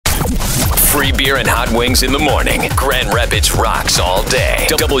Free beer and hot wings in the morning. Grand Rapids rocks all day.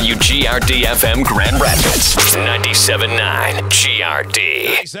 WGRD FM Grand Rapids. 97.9 GRD.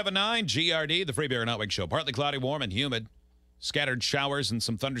 97.9 GRD, the Free Beer and Hot Wings Show. Partly cloudy, warm, and humid. Scattered showers and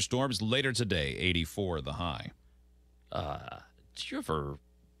some thunderstorms later today. 84 the high. Did you ever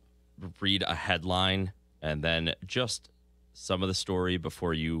read a headline and then just some of the story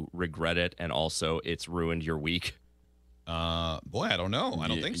before you regret it, and also it's ruined your week? Boy, I don't know. I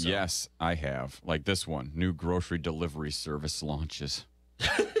don't think so. Yes, I have. Like this one. New grocery delivery service launches.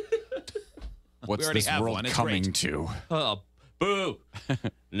 What's this world coming to? Oh, boo.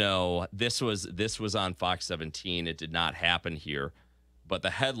 No, this was on Fox 17. It did not happen here. But the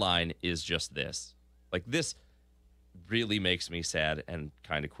headline is just this. Like, this really makes me sad and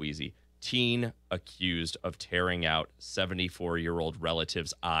kind of queasy. Teen accused of tearing out 74-year-old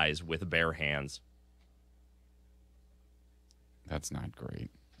relative's eyes with bare hands. That's not great.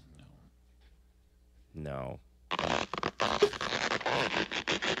 No.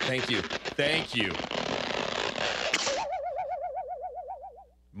 Thank you. Thank you.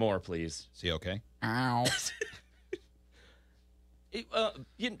 More, please. Is he okay? Ow.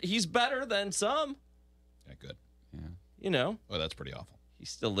 He's better than some. Yeah, good. Yeah. You know. Oh, that's pretty awful. He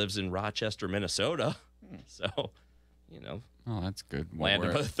still lives in Rochester, Minnesota. So, you know. Oh, that's good. Land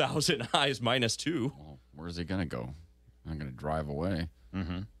of 1,000 eyes -2. Well, where's he going to go? I'm going to drive away.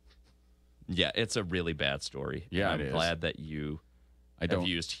 Mm-hmm. Yeah, it's a really bad story. Yeah, I'm it is. glad that you have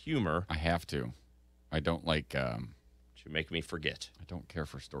used humor. I have to. I don't like... to make me forget. I don't care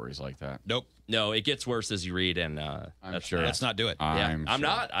for stories like that. Nope. No, it gets worse as you read, and I'm sure. Let's not do it. I'm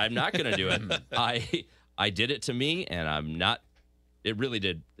not going to do it. I did it to me, and I'm not. It really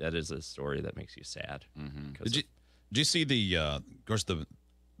did. That is a story that makes you sad. Mm-hmm. Did you see the? Of course, the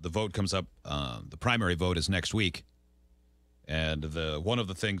vote comes up. The primary vote is next week, and one of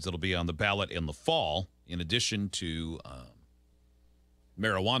the things that'll be on the ballot in the fall, in addition to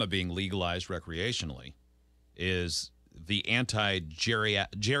marijuana being legalized recreationally, is the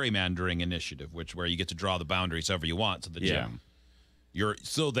anti-gerrymandering initiative, where you get to draw the boundaries however you want,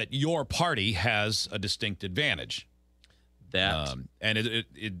 so that your party has a distinct advantage. And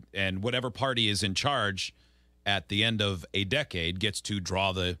whatever party is in charge at the end of a decade gets to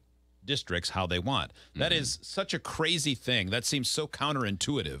draw the districts how they want. That is such a crazy thing. That seems so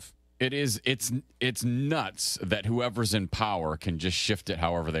counterintuitive. It is. It's nuts that whoever's in power can just shift it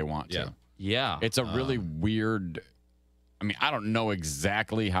however they want to. Yeah. It's a really weird... I mean, I don't know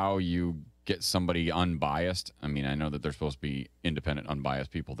exactly how you get somebody unbiased. I mean, I know that there's supposed to be independent,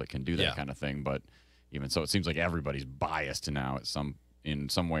 unbiased people that can do that kind of thing, but even so, it seems like everybody's biased now in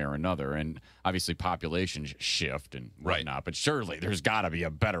some way or another. And obviously, populations shift and whatnot, but surely there's got to be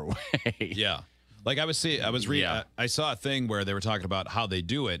a better way. Yeah. Like I was reading, I saw a thing where they were talking about how they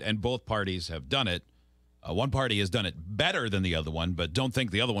do it, and both parties have done it. One party has done it better than the other one, but don't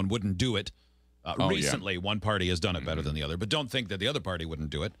think the other one wouldn't do it. Recently, one party has done it better than the other, but don't think that the other party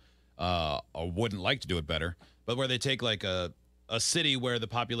wouldn't do it or wouldn't like to do it better. But where they take like a city where the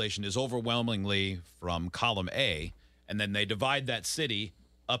population is overwhelmingly from column A, and then they divide that city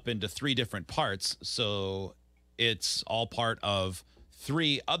up into 3 different parts, so it's all part of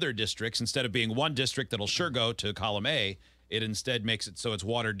 3 other districts. Instead of being one district that'll sure go to column A, it instead makes it so it's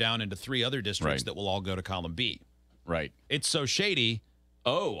watered down into 3 other districts that will all go to column B. Right. It's so shady.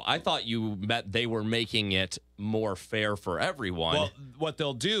 Oh, I thought you meant they were making it more fair for everyone. Well, what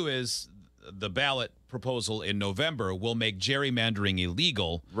they'll do is the ballot proposal in November will make gerrymandering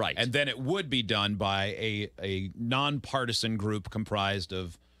illegal. Right. And then it would be done by a nonpartisan group comprised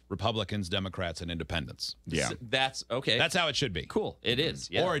of Republicans, Democrats, and independents. Yeah. That's okay. That's how it should be. Cool. It is.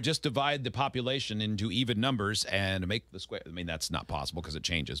 Yeah. Or just divide the population into even numbers and make the square. I mean, that's not possible because it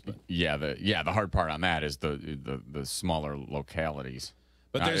changes. But the hard part on that is the smaller localities.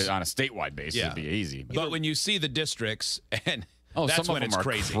 But on a statewide basis, it'd be easy. But when you see the districts, and that's some when of them it's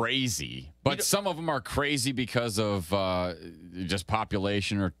are crazy. But some of them are crazy because of just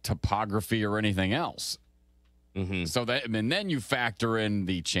population or topography or anything else. Mm-hmm. So and then you factor in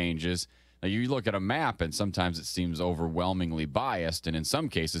the changes. Now you look at a map, and sometimes it seems overwhelmingly biased, and in some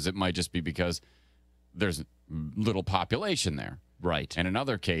cases it might just be because there's little population there. Right. And in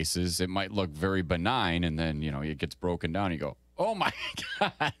other cases, it might look very benign, and then it gets broken down. And you go, oh my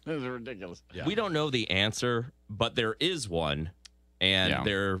God, this is ridiculous. Yeah. We don't know the answer, but there is one, and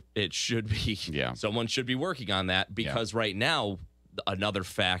it should be. Yeah. Someone should be working on that because right now, another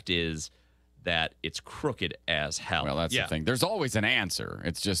fact is that it's crooked as hell. Well, that's the thing. There's always an answer.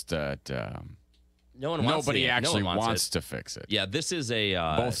 It's just that Nobody actually wants to fix it. Yeah, this is a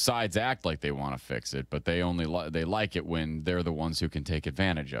both sides act like they want to fix it, but they only they like it when they're the ones who can take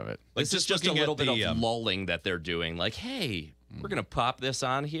advantage of it. Like this is just a little bit of lulling that they're doing. Like, hey, we're gonna pop this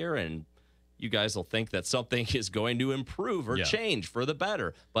on here, and you guys will think that something is going to improve or change for the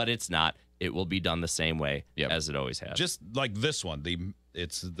better, but it's not. It will be done the same way as it always has. Just like this one,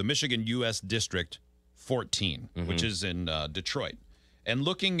 it's the Michigan U.S. District 14, which is in Detroit. And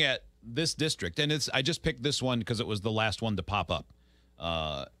looking at this district, and I just picked this one because it was the last one to pop up.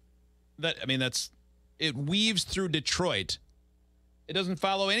 It weaves through Detroit. It doesn't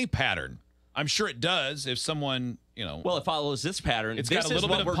follow any pattern. I'm sure it does if someone, Well, it follows this pattern. It's got a little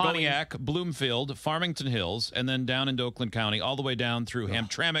bit of Pontiac, Bloomfield, Farmington Hills, and then down into Oakland County, all the way down through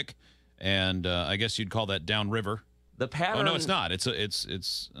Hamtramck, and I guess you'd call that downriver. The pattern. Oh no, it's not.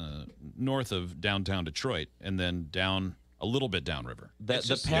 It's north of downtown Detroit, and then down a little bit downriver.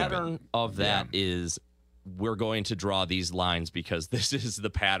 The pattern of that is we're going to draw these lines because this is the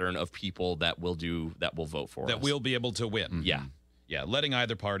pattern of people that will vote for us. That we'll be able to win. Mm-hmm. Yeah. Yeah, letting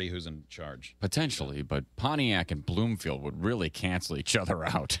either party who's in charge. Potentially, but Pontiac and Bloomfield would really cancel each other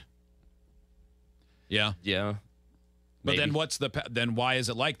out. Yeah. Yeah. But then then why is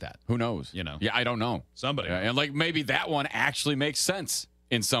it like that? Who knows? Yeah, I don't know. Somebody. And maybe that one actually makes sense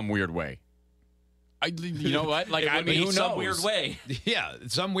in some weird way. You know what? Like, who knows? Some weird way. Yeah,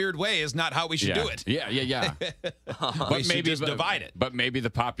 some weird way is not how we should do it. Yeah. But maybe just divide it. But maybe the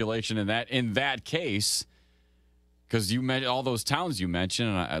population in that case, because you mentioned all those towns you mentioned,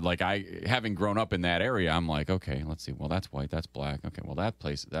 and having grown up in that area, I'm like, okay, let's see. Well, that's white, that's black. Okay, well, that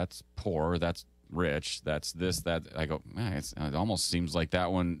place, that's poor, that's rich, that's this, that. I go, man, it almost seems like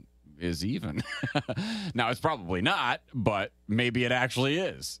that one is even. Now, it's probably not, but maybe it actually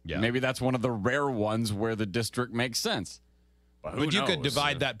is. Yeah. Maybe that's one of the rare ones where the district makes sense. But you could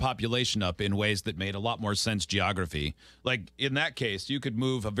divide that population up in ways that made a lot more sense geography. Like, in that case, you could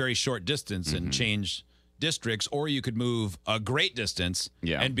move a very short distance and change districts, or you could move a great distance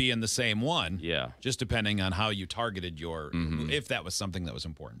and be in the same one. Yeah. Just depending on how you targeted if that was something that was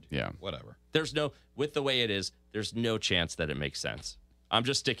important. Yeah. Whatever. With the way it is, there's no chance that it makes sense. I'm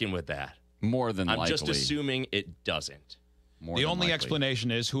just sticking with that. More than likely. I'm just assuming it doesn't. The only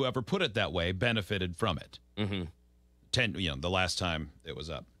explanation is whoever put it that way benefited from it. The last time it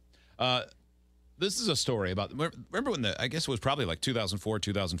was up. This is a story about, remember when I guess it was probably like 2004,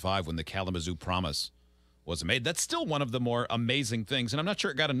 2005 when the Kalamazoo Promise was made. That's still one of the more amazing things, and I'm not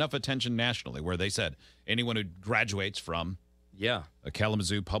sure it got enough attention nationally, where they said anyone who graduates from a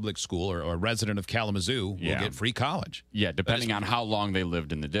Kalamazoo public school or a resident of Kalamazoo will get free college. Yeah, depending on how long they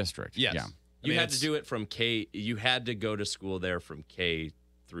lived in the district. Yes. Yeah. You had to do it from K. You had to go to school there from K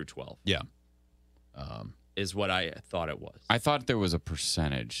through 12. Yeah. Is what I thought it was. I thought there was a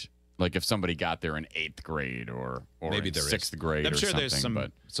percentage. Like if somebody got there in 8th grade or maybe in there 6th grade I'm or sure something.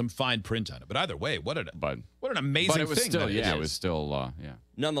 There's some fine print on it. But either way, what an amazing but it was thing. Still, it was still,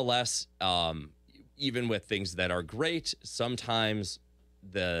 Nonetheless, even with things that are great, sometimes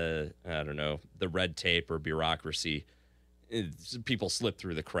the red tape or bureaucracy, people slip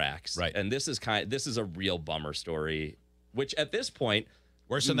through the cracks. Right. And this is a real bummer story, which at this point,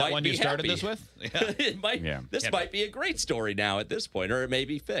 worse than that one you started this with? Yeah. This might be a great story now at this point, or it may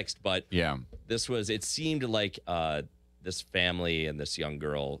be fixed. But it seemed like this family and this young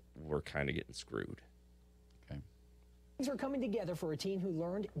girl were kind of getting screwed. Things are coming together for a teen who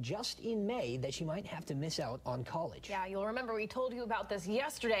learned just in May that she might have to miss out on college. Yeah, you'll remember we told you about this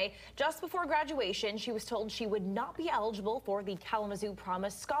yesterday. Just before graduation, she was told she would not be eligible for the Kalamazoo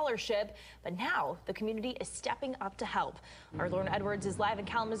Promise scholarship, but now the community is stepping up to help. Our Lauren Edwards is live in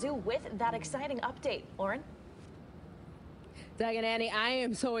Kalamazoo with that exciting update. Lauren? Doug and Annie, I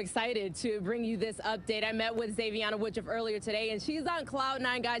am so excited to bring you this update. I met with Xaviana Woodruff earlier today, and she's on cloud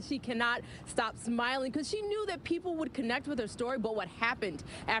nine, guys. She cannot stop smiling because she knew that people would connect with her story, but what happened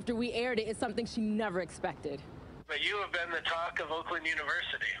after we aired it is something she never expected. But you have been the talk of Oakland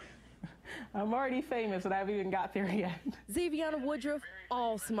University. I'm already famous, and I haven't even got there yet. Xaviana Woodruff,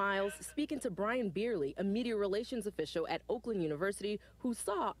 all smiles, speaking to Brian Beerley, a media relations official at Oakland University who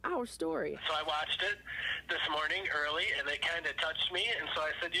saw our story. So I watched it this morning early, and it kind of touched me, and so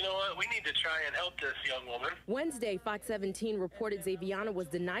I said, you know what, we need to try and help this young woman. Wednesday, Fox 17 reported Xaviana was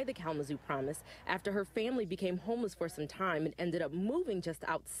denied the Kalamazoo Promise after her family became homeless for some time and ended up moving just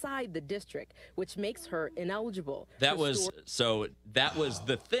outside the district, which makes her ineligible. That was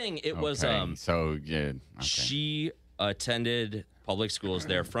the thing. It was she attended public schools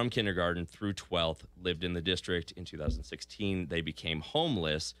there from kindergarten through 12th, lived in the district. In 2016, they became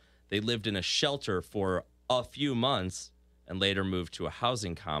homeless. They lived in a shelter for a few months, and later moved to a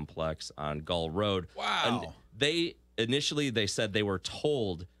housing complex on Gull Road. Wow. And initially they said they were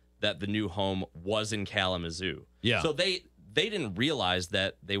told that the new home was in Kalamazoo. Yeah. So they didn't realize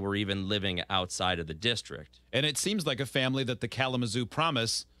that they were even living outside of the district. And it seems like a family that the Kalamazoo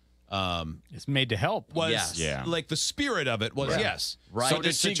Promise it's made to help. was like the spirit of it was Right. So So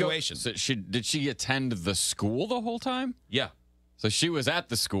did situation. did she attend the school the whole time? Yeah. So she was at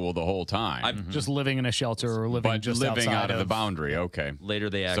the school the whole time, Just living in a shelter or living but just living outside out of the boundary. Okay. Later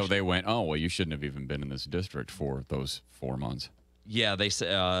they actually... So they went, oh, well, you shouldn't have even been in this district for those 4 months. Yeah,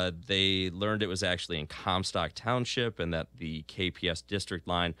 they learned it was actually in Comstock Township and that the KPS district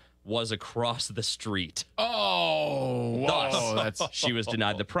line was across the street. Oh, Thus, she was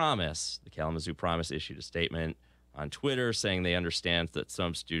denied the promise. The Kalamazoo Promise issued a statement on Twitter saying they understand that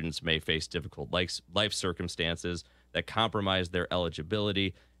some students may face difficult life circumstances that compromise their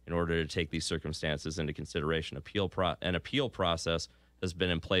eligibility. In order to take these circumstances into consideration, an appeal process has been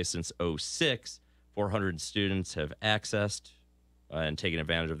in place since 2006. 400 students have accessed and taken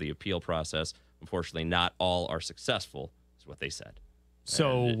advantage of the appeal process. Unfortunately, not all are successful, is what they said.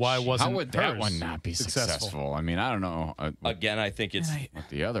 So why wasn't How would that hers one not be successful? I mean, I don't know. Again, I think it's... What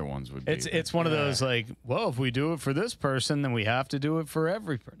the other ones would be. It's one of those like, well, if we do it for this person, then we have to do it for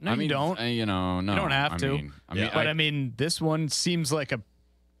every person. No, I mean, you don't. No. You don't have to. I mean, this one seems like a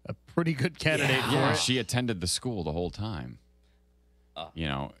pretty good candidate for it. She attended the school the whole time. That's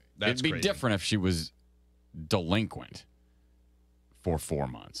it'd be crazy. different if she was delinquent for 4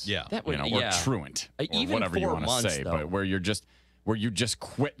 months. Yeah. That would, or truant, or even whatever you 4 want to months, say, though. but where you just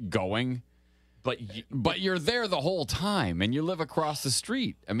quit going, but you're there the whole time and you live across the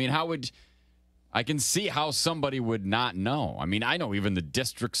street. I mean, I can see how somebody would not know. I mean, I know even the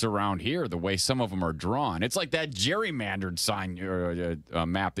districts around here, the way some of them are drawn. It's like that gerrymandered sign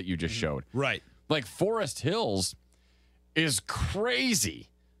map that you just showed. Right. Like Forest Hills is crazy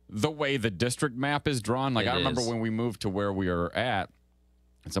the way the district map is drawn. Like I remember when we moved to where we are at,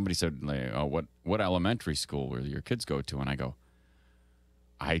 and somebody said, what elementary school will your kids go to? And I go,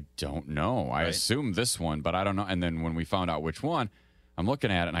 I don't know. I assume this one, but I don't know. And then when we found out which one, I'm looking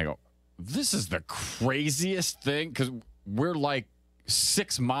at it and I go, this is the craziest thing, because we're like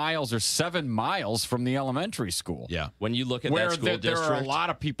 6 miles or 7 miles from the elementary school. Yeah. When you look at Where that school there district... are a lot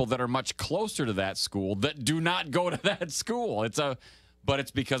of people that are much closer to that school that do not go to that school. But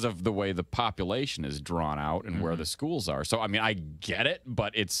it's because of the way the population is drawn out and where the schools are. So, I mean, I get it,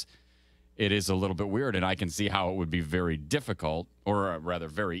 but it is a little bit weird, and I can see how it would be very difficult, or rather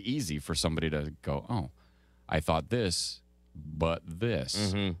very easy for somebody to go, oh, I thought this, but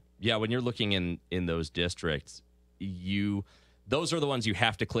this. Mm-hmm. Yeah, when you're looking in those districts, those are the ones you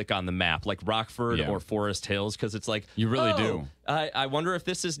have to click on the map, like Rockford or Forest Hills, because it's like, you really do. I wonder if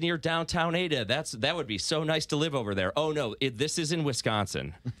this is near downtown Ada. That would be so nice to live over there. Oh no, this is in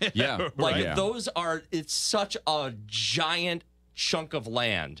Wisconsin. Yeah, those are. It's such a giant chunk of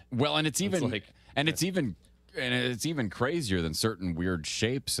land. Well, and it's even crazier than certain weird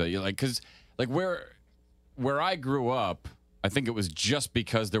shapes. Because where I grew up, I think it was just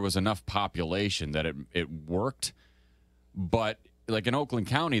because there was enough population that it worked. But like in Oakland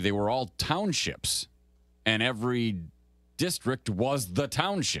County, they were all townships, and every district was the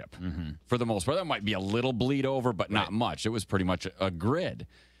township for the most part. There might be a little bleed over, but not much. It was pretty much a grid.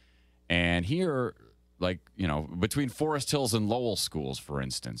 And here, between Forest Hills and Lowell schools, for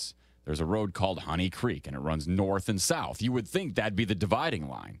instance, there's a road called Honey Creek, and it runs north and south. You would think that'd be the dividing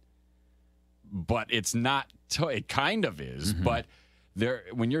line, but it's not. It kind of is, but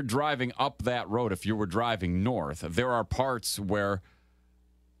when you're driving up that road, if you were driving north, there are parts where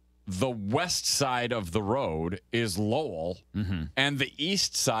the west side of the road is Lowell, and the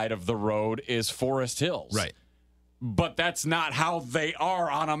east side of the road is Forest Hills. Right. But that's not how they are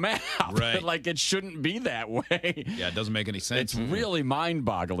on a map. Right. Like, it shouldn't be that way. Yeah, it doesn't make any sense. It's really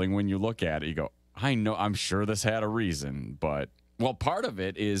mind-boggling when you look at it. You go, I'm sure this had a reason, but, well, part of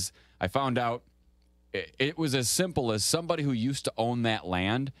it is I found out it was as simple as somebody who used to own that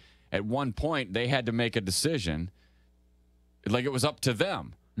land. At one point, they had to make a decision. Like, it was up to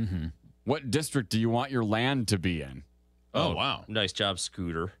them. What district do you want your land to be in? Oh, wow. Nice job,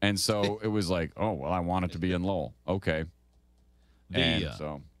 Scooter. And so it was like, oh, well, I want it to be in Lowell. Okay.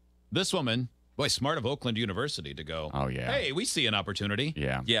 This woman, boy, smart of Oakland University to go, oh, yeah. Hey, we see an opportunity.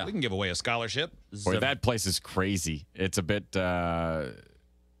 Yeah. We can give away a scholarship. Boy, that place is crazy. It's a bit, it's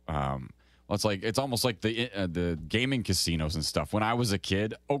almost like the gaming casinos and stuff. When I was a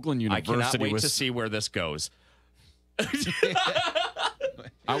kid, Oakland University I cannot wait to see where this goes.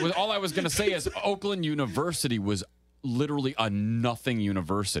 All I was going to say is Oakland University was literally a nothing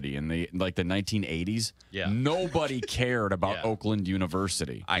university in the 1980s. Yeah. Nobody cared about Oakland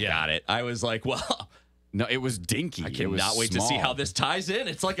University. I got it. I was like, well, no, it was dinky. I cannot wait to see how this ties in.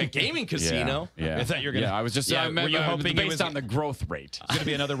 It's like a gaming casino. Yeah. I thought you were gonna. Yeah, I was just. Yeah, I meant, were you it was hoping it based was on the growth rate? It's going to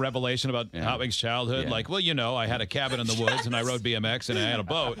be another revelation about Hotwing's childhood. Yeah. Like, well, you know, I had a cabin in the woods and I rode BMX and I had a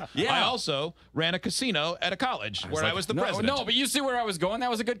boat. Yeah. I also ran a casino at a college where I was the president. No, but you see where I was going. That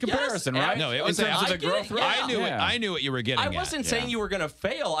was a good comparison, right? No, it was in terms of I the get growth it. rate. I knew it. I knew what you were getting I at. wasn't saying you were going to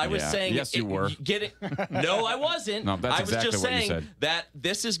fail. I was saying Yes, you were. Get it? No, I wasn't. No, that's I was exactly just what you saying said. that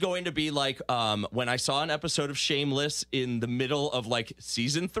this is going to be like when I saw an episode of Shameless in the middle of like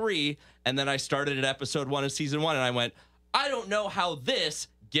season 3, and then I started at episode 1 of season 1, and I went, I don't know how this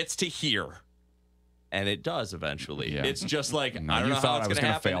gets to here. And it does eventually. Yeah. It's just like, No, I don't you know how thought it's I was going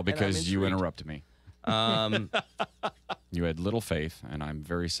to happen. fail and because I'm you intrigued. interrupted me. You had little faith, and I'm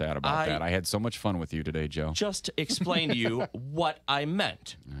very sad about that. I had so much fun with you today, Joe. Just explain to you what I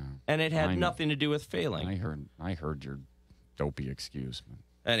meant. And it had I know. nothing to do with failing. I heard your dopey excuse.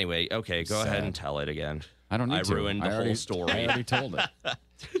 Anyway, okay, go ahead Sad. and tell it again. I don't need to. ruined the I already- whole story. I already told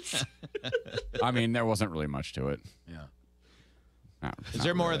it. I mean, there wasn't really much to it. Yeah. Not Is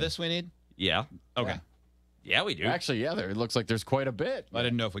there more of really. this we need? Yeah. Okay. Yeah, we do. Actually, yeah, it looks like there's quite a bit. I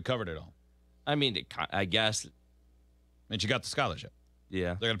didn't know if we covered it all. I mean, I guess. And she got the scholarship.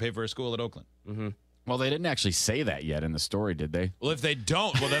 Yeah. They're going to pay for a school at Oakland. Mm-hmm. Well, they didn't actually say that yet in the story, did they? Well, if they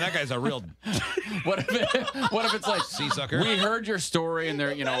don't, well, then that guy's a real What if it's like, sea-sucker. we heard your story and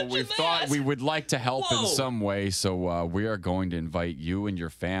there, we thought we would like to help in some way, so we are going to invite you and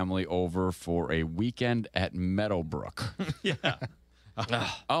your family over for a weekend at Meadowbrook. Yeah.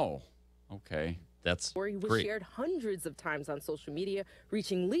 Oh, okay. That's Story was great. shared hundreds of times on social media,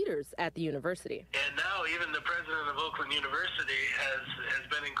 reaching leaders at the university. And now even the president of Oakland University has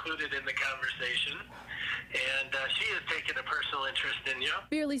been included in the conversation, and she has taken a personal interest in you.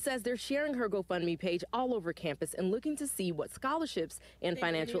 Beerley says they're sharing her GoFundMe page all over campus and looking to see what scholarships and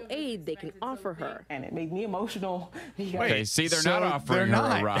financial aid they can offer her. And it made me emotional. Okay, see, they're so not offering they're her a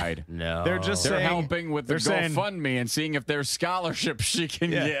not. ride. no. They're just They're saying, helping with the they're saying- GoFundMe and seeing if there's scholarships she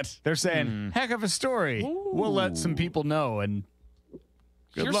can get. They're saying, heck of a story. We'll let some people know, and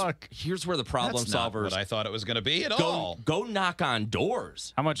good luck. Here's where the problem That's not solvers what I thought it was going to be at all. go knock on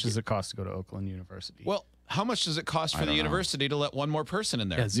doors. How much does it cost to go to Oakland University? Well, how much does it cost for I the don't know. university to let one more person in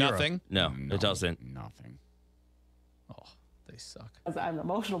there? Yeah, zero. Nothing. No, it doesn't. Nothing. Oh, they suck. I'm an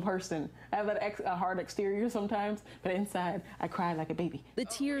emotional person. I have a hard exterior sometimes, but inside I cry like a baby. The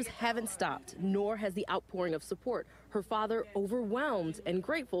tears haven't stopped, nor has the outpouring of support. Her father overwhelmed and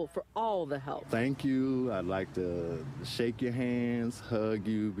grateful for all the help. Thank you. I'd like to shake your hands, hug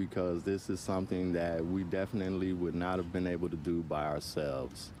you, because this is something that we definitely would not have been able to do by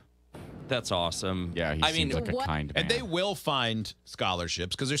ourselves. That's awesome. Yeah, he I seems mean, like a kind man. And they will find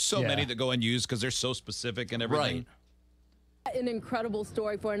scholarships because there's so Yeah. many that go unused because they're so specific and everything. Right. An incredible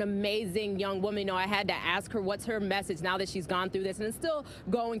story for an amazing young woman. You know, I had to ask her what's her message now that she's gone through this and is still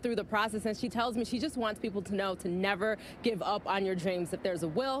going through the process. And she tells me she just wants people to know to never give up on your dreams. If there's a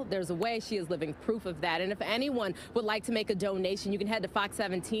will, there's a way. She is living proof of that. And if anyone would like to make a donation, you can head to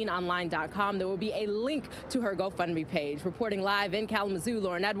fox17online.com. There will be a link to her GoFundMe page. Reporting live in Kalamazoo,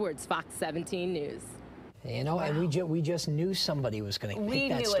 Lauren Edwards, Fox 17 News. You know, and we just knew somebody was going to We pick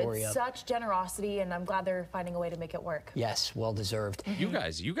that knew story it. up. Such generosity, and I'm glad they're finding a way to make it work. Yes, well deserved. you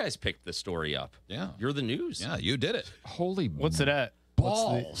guys picked the story up. Yeah. You're the news. Yeah, you did it. Holy What's it at?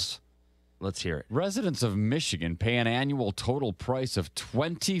 balls. Let's hear it. Residents of Michigan pay an annual total price of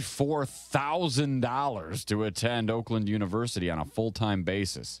 $24,000 to attend Oakland University on a full-time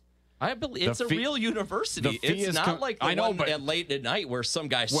basis. I believe it's The a fee- real university. the fee It's is not like the I know, one but- at late at night where some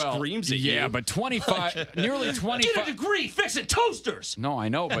guy screams at you. yeah, but 25, nearly 25. Get a degree fixing toasters. No, I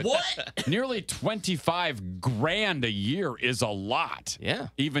know, but What? nearly 25 grand a year is a lot. Yeah.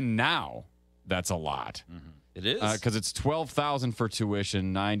 Even now, that's a lot. It is. Because it's $12,000 for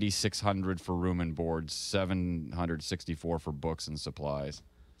tuition, $9,600 for room and board, $764 for books and supplies.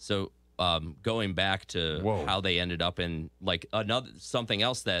 So going back to Whoa. how they ended up in like something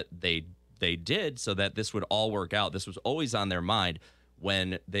else that they did so that this would all work out. This was always on their mind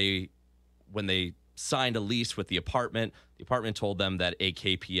when they signed a lease with the apartment. The apartment told them that a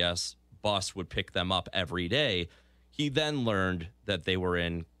KPS bus would pick them up every day. He then learned that they were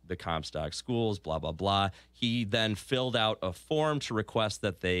in the Comstock schools, blah, blah, blah. He then filled out a form to request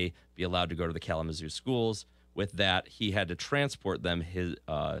that they be allowed to go to the Kalamazoo schools. With that, he had to transport them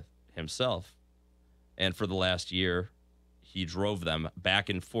himself. And for the last year, he drove them back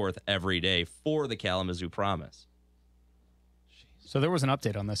and forth every day for the Kalamazoo Promise. So there was an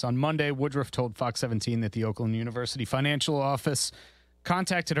update on this. On Monday, Woodruff told Fox 17 that the Oakland University Financial Office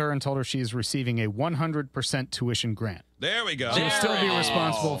contacted her and told her she is receiving a 100% tuition grant. There we go. She will still be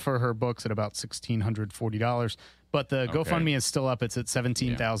responsible for her books at about $1,640. But the GoFundMe is still up. It's at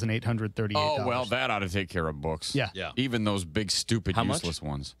 $17,838. Oh, well, that ought to take care of books. Yeah. Even those big, stupid, useless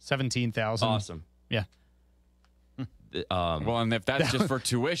ones. $17,000. Awesome. Yeah. Well, and if that's just for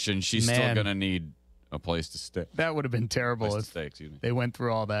tuition, she's still going to need a place to stay. That would have been terrible if excuse me. they went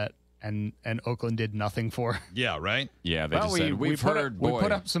through all that and Oakland did nothing for her. Yeah, right? Yeah, they just said, we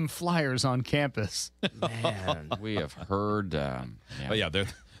put up some flyers on campus. Man, we have heard. But yeah, they're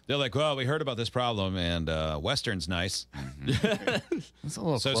like, well, we heard about this problem, and Western's nice. It's a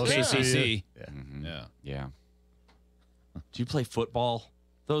little so is closer. KCC. Yeah. Do you play football?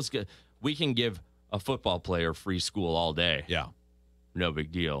 We can give a football player free school all day. Yeah. No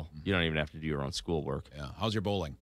big deal. You don't even have to do your own schoolwork. Yeah. How's your bowling?